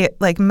 I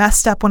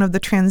messed up one of the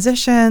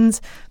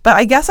transitions, but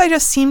I guess I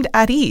just seemed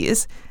at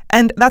ease.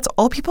 And that's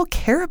all people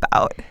care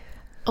about.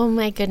 Oh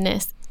my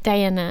goodness,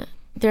 Diana,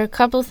 there are a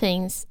couple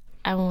things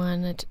I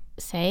wanted to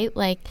say.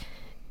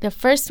 The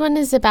first one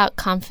is about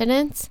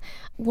confidence.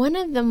 One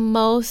of the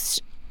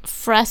most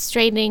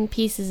frustrating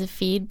pieces of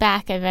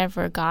feedback I've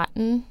ever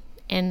gotten,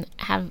 and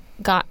have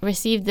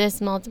received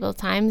this multiple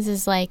times,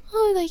 is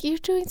you're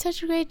doing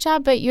such a great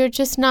job, but you're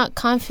just not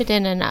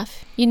confident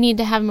enough. You need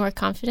to have more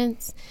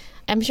confidence.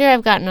 I'm sure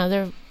I've gotten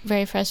other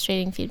very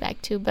frustrating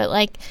feedback too, but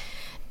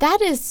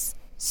that is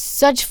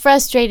such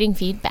frustrating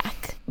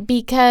feedback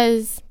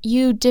because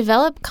you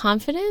develop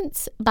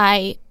confidence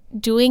by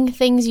doing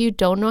things you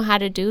don't know how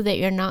to do that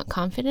you're not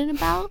confident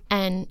about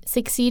and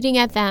succeeding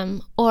at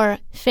them, or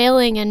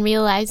failing and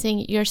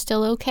realizing you're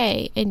still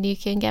okay and you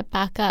can get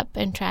back up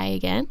and try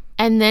again.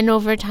 And then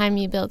over time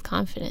you build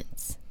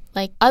confidence.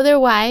 Like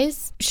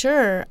otherwise,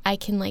 sure, I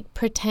can like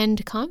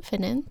pretend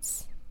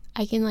confidence.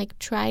 I can like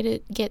try to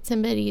get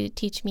somebody to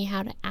teach me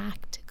how to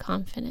act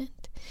confident.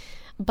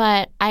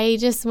 But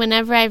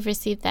whenever I've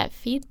received that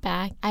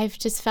feedback, I've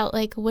just felt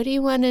like, what do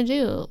you want to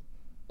do?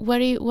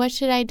 What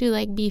should I do?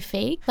 Like be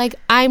fake? Like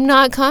I'm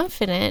not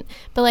confident,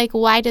 but like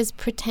why does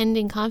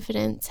pretending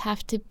confidence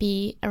have to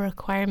be a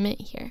requirement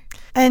here?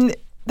 And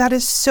that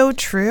is so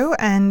true.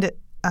 And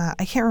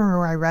I can't remember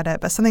where I read it,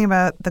 but something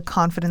about the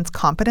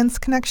confidence-competence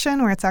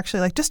connection, where it's actually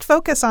like just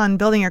focus on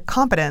building your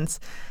competence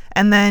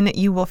and then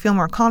you will feel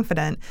more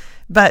confident.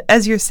 But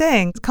as you're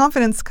saying,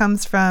 confidence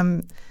comes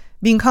from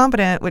being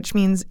competent, which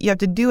means you have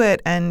to do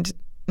it and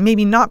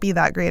maybe not be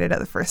that great at it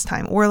the first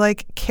time, or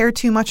like care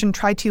too much and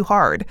try too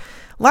hard.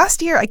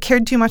 Last year, I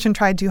cared too much and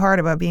tried too hard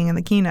about being in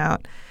the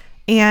keynote,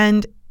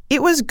 and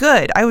it was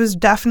good. I was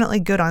definitely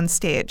good on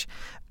stage,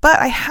 but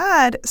I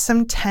had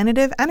some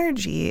tentative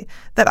energy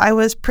that I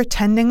was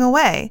pretending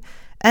away.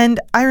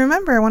 And I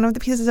remember one of the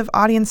pieces of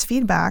audience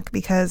feedback,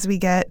 because we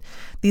get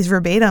these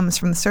verbatims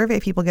from the survey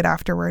people get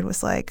afterward,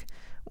 was like,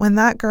 when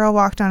that girl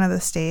walked onto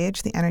the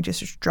stage, the energy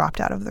just dropped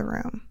out of the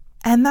room.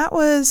 And that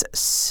was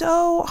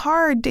so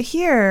hard to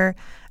hear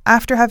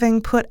after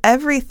having put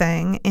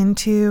everything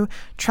into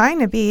trying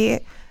to be.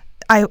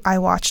 I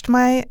watched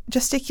my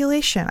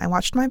gesticulation. I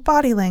watched my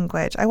body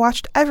language. I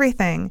watched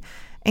everything.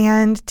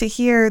 And to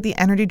hear the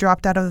energy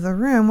dropped out of the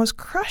room was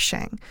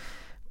crushing.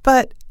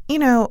 But,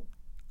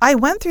 I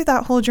went through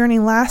that whole journey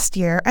last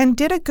year and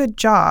did a good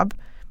job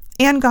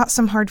and got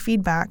some hard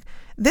feedback.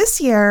 This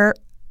year,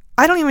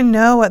 I don't even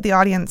know what the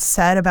audience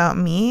said about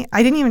me.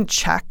 I didn't even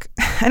check.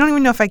 I don't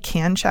even know if I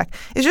can check.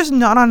 It's just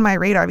not on my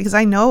radar because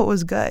I know it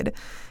was good.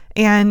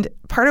 And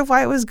part of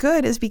why it was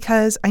good is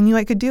because I knew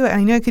I could do it. And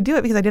I knew I could do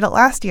it because I did it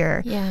last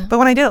year. Yeah. But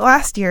when I did it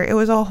last year, it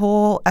was a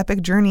whole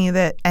epic journey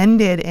that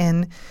ended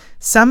in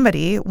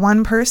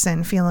one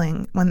person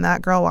feeling, when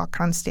that girl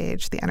walked on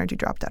stage, the energy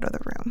dropped out of the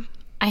room.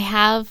 I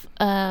have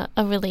a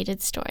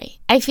related story.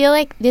 I feel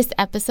like this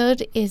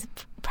episode is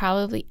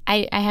probably,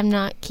 I am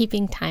not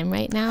keeping time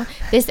right now.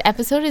 This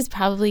episode is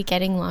probably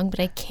getting long, but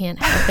I can't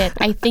help it.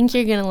 I think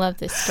you're going to love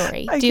this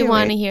story. Do you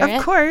want to hear it?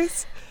 Of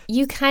course.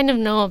 You kind of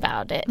know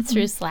about it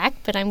through Slack,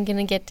 but I'm going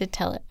to get to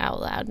tell it out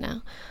loud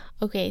now.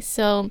 Okay,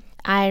 so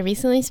I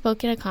recently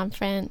spoke at a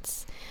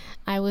conference.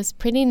 I was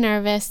pretty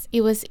nervous.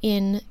 It was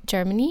in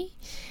Germany.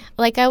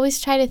 Like, I always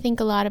try to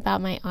think a lot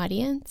about my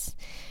audience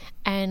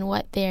and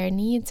what their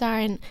needs are.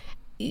 And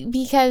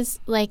because,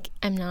 like,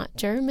 I'm not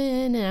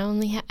German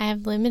and I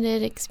have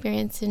limited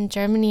experience in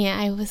Germany,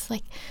 I was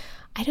like,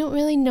 I don't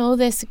really know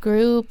this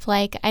group.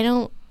 Like, I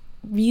don't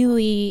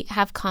really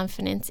have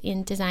confidence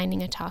in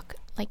designing a talk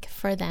like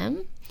for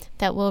them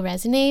that will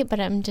resonate, but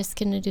I'm just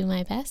going to do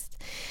my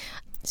best.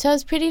 So I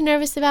was pretty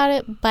nervous about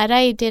it, but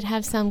I did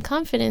have some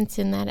confidence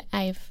in that.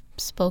 I've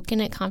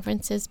spoken at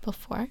conferences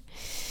before.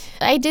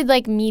 I did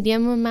like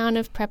medium amount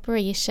of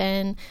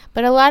preparation,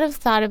 but a lot of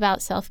thought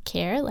about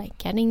self-care, like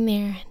getting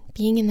there and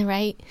being in the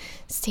right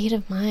state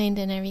of mind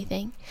and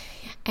everything.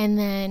 And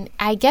then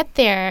I get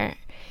there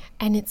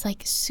and it's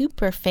like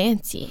super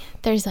fancy.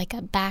 There's like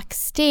a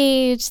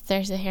backstage,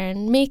 there's a hair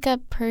and makeup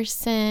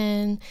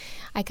person.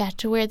 I got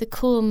to wear the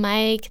cool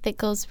mic that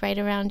goes right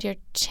around your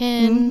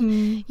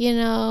chin, you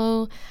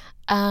know.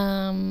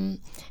 And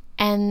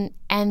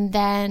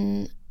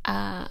then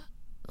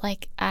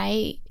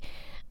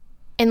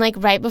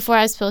right before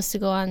I was supposed to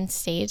go on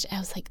stage, I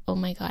was like, oh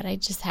my God, I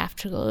just have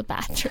to go to the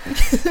bathroom.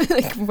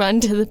 Like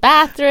run to the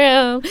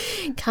bathroom,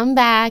 come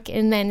back,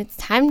 and then it's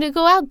time to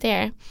go out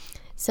there.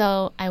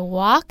 So I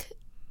walked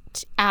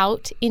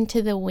out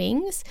into the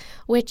wings,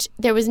 which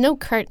there was no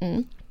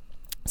curtain.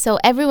 So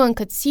everyone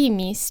could see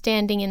me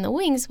standing in the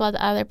wings while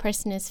the other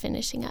person is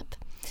finishing up.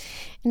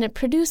 And a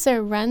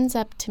producer runs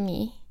up to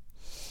me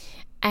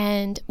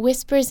and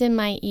whispers in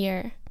my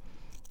ear,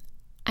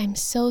 I'm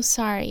so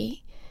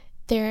sorry.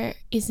 There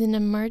is an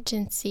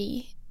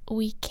emergency.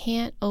 We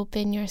can't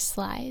open your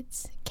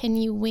slides. Can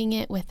you wing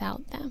it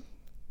without them?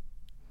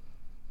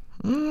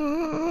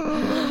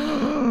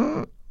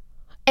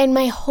 And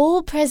my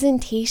whole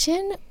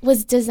presentation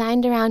was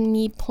designed around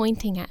me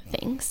pointing at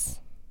things.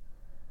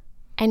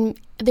 And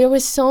there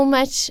was so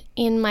much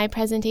in my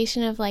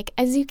presentation of like,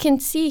 as you can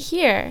see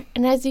here,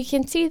 and as you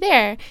can see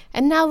there,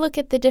 and now look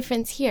at the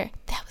difference here.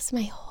 That was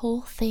my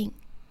whole thing.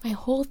 My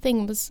whole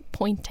thing was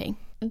pointing.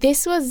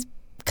 This was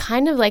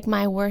kind of like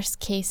my worst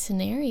case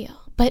scenario.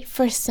 But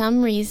for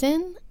some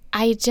reason,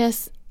 I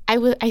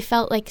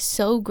felt like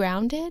so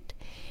grounded.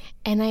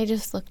 And I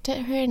just looked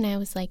at her and I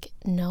was like,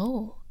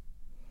 no,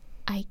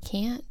 I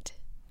can't.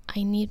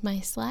 I need my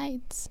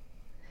slides.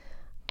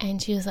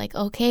 And she was like,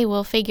 okay,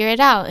 we'll figure it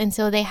out. And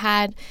so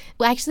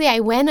I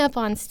went up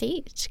on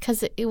stage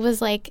because it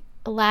was like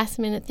a last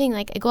minute thing.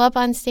 Like I go up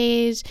on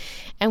stage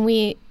and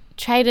we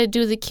try to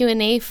do the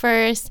Q&A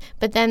first,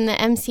 but then the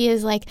MC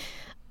is like,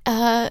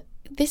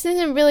 this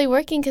isn't really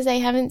working because I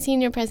haven't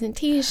seen your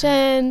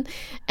presentation.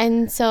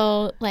 And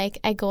so, like,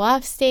 I go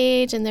off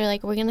stage and they're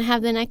like, we're going to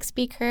have the next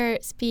speaker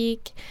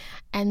speak.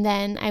 And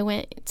then I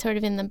went sort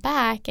of in the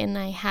back and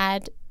I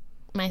had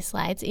my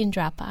slides in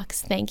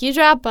Dropbox. Thank you,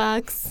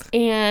 Dropbox.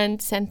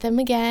 And sent them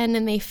again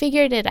and they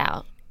figured it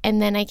out. And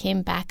then I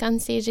came back on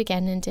stage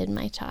again and did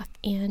my talk.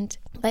 And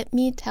let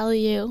me tell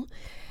you,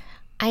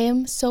 I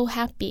am so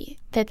happy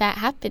that that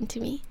happened to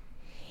me.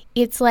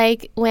 It's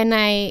like when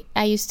I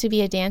used to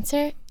be a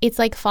dancer, it's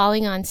like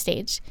falling on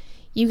stage.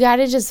 You got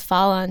to just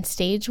fall on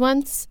stage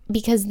once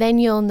because then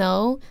you'll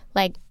know,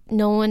 like,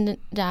 no one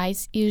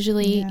dies.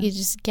 Usually you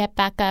just get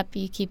back up,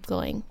 you keep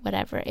going,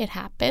 whatever, it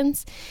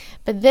happens.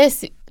 But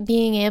this,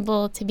 being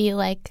able to be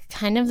like,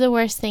 kind of the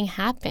worst thing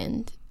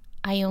happened.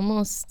 I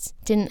almost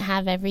didn't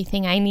have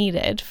everything I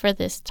needed for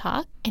this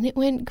talk, and it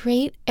went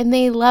great, and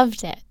they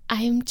loved it.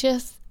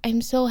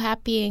 I'm so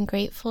happy and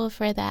grateful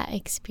for that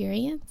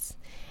experience,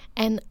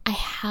 and I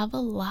have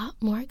a lot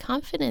more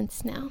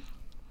confidence now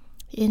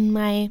in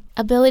my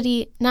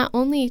ability not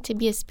only to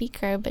be a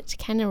speaker, but to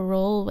kind of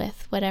roll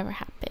with whatever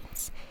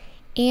happens.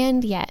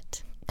 And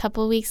yet, a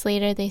couple weeks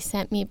later, they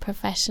sent me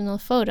professional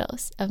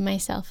photos of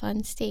myself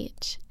on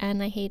stage,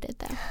 and I hated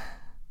them.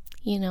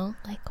 You know,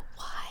 like,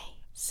 why?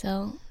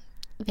 So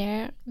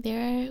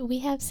we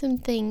have some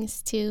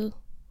things to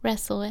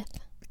wrestle with.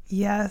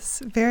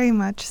 Yes, very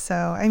much so.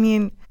 I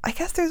mean, I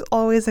guess there's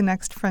always a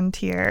next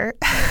frontier.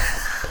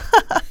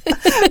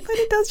 But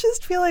it does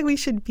just feel like we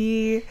should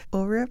be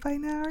over it by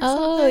now or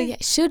something. Yeah.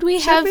 Should we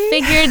have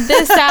figured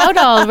this out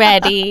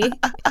already?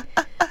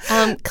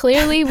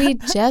 Clearly, we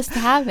just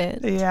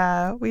haven't.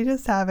 Yeah, we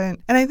just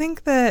haven't. And I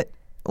think that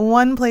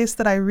one place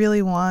that I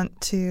really want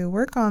to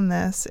work on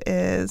this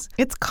is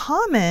it's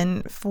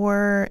common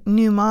for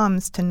new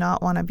moms to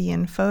not want to be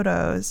in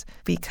photos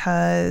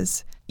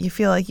because you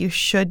feel like you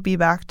should be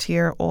back to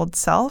your old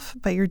self,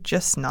 but you're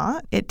just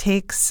not. It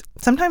takes,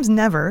 sometimes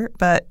never,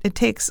 but it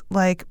takes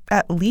like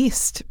at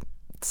least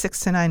 6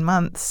 to 9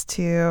 months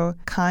to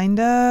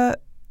kind of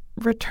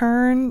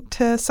return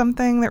to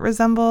something that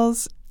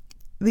resembles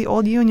the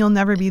old you, and you'll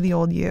never be the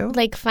old you.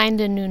 Like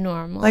find a new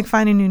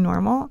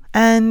normal.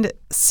 And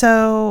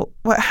so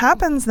what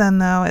happens then,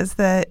 though, is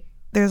that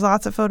there's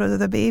lots of photos of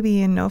the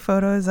baby and no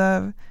photos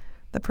of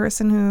the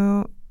person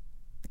who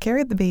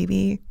carried the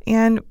baby.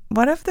 And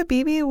what if the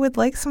baby would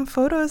like some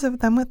photos of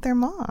them with their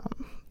mom?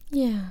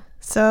 Yeah.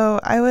 So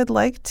I would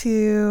like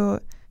to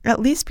at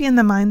least be in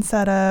the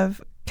mindset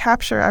of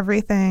capture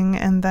everything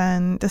and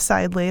then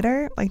decide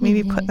later, like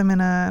maybe put them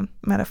in a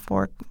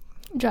metaphoric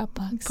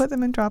Dropbox. Put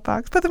them in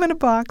Dropbox. Put them in a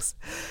box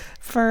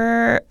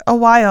for a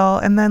while,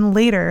 and then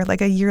later,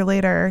 like a year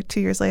later,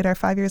 2 years later,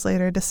 5 years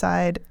later,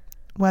 decide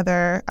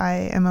whether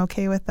I am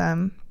okay with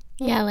them.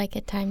 Yeah, like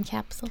a time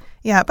capsule.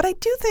 Yeah, but I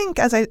do think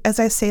as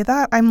I say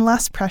that, I'm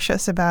less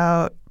precious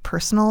about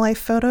personal life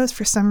photos.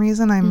 For some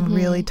reason, I'm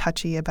really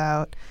touchy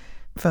about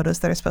photos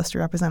that are supposed to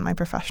represent my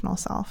professional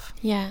self.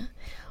 Yeah.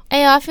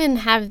 I often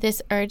have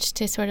this urge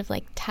to sort of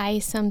like tie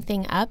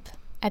something up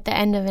at the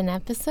end of an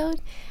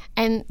episode.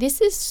 And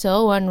this is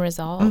so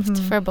unresolved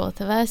for both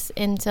of us.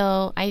 And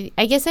so I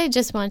guess I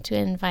just want to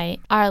invite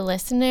our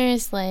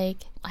listeners, like,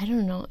 I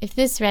don't know, if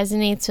this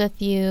resonates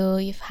with you,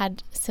 you've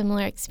had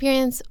similar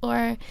experience,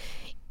 or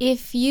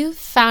if you've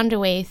found a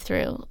way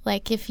through,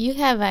 like if you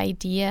have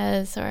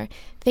ideas or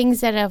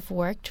things that have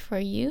worked for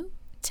you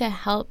to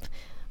help,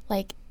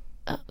 like,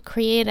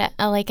 create a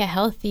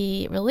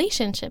healthy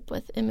relationship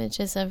with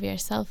images of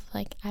yourself,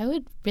 like I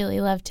would really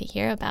love to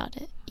hear about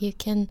it. You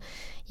can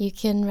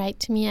write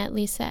to me at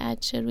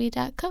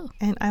lisa@shouldwe.co.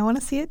 And I want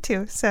to see it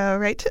too. So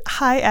write to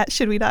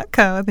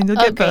hi@shouldwe.co, then you'll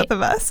get both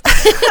of us.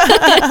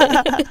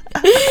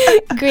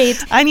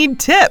 Great. I need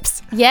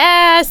tips.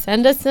 Yeah,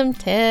 send us some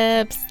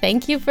tips.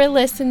 Thank you for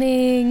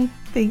listening.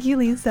 Thank you,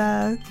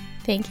 Lisa.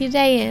 Thank you,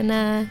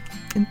 Diana.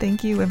 And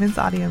thank you, Women's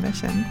Audio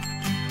Mission.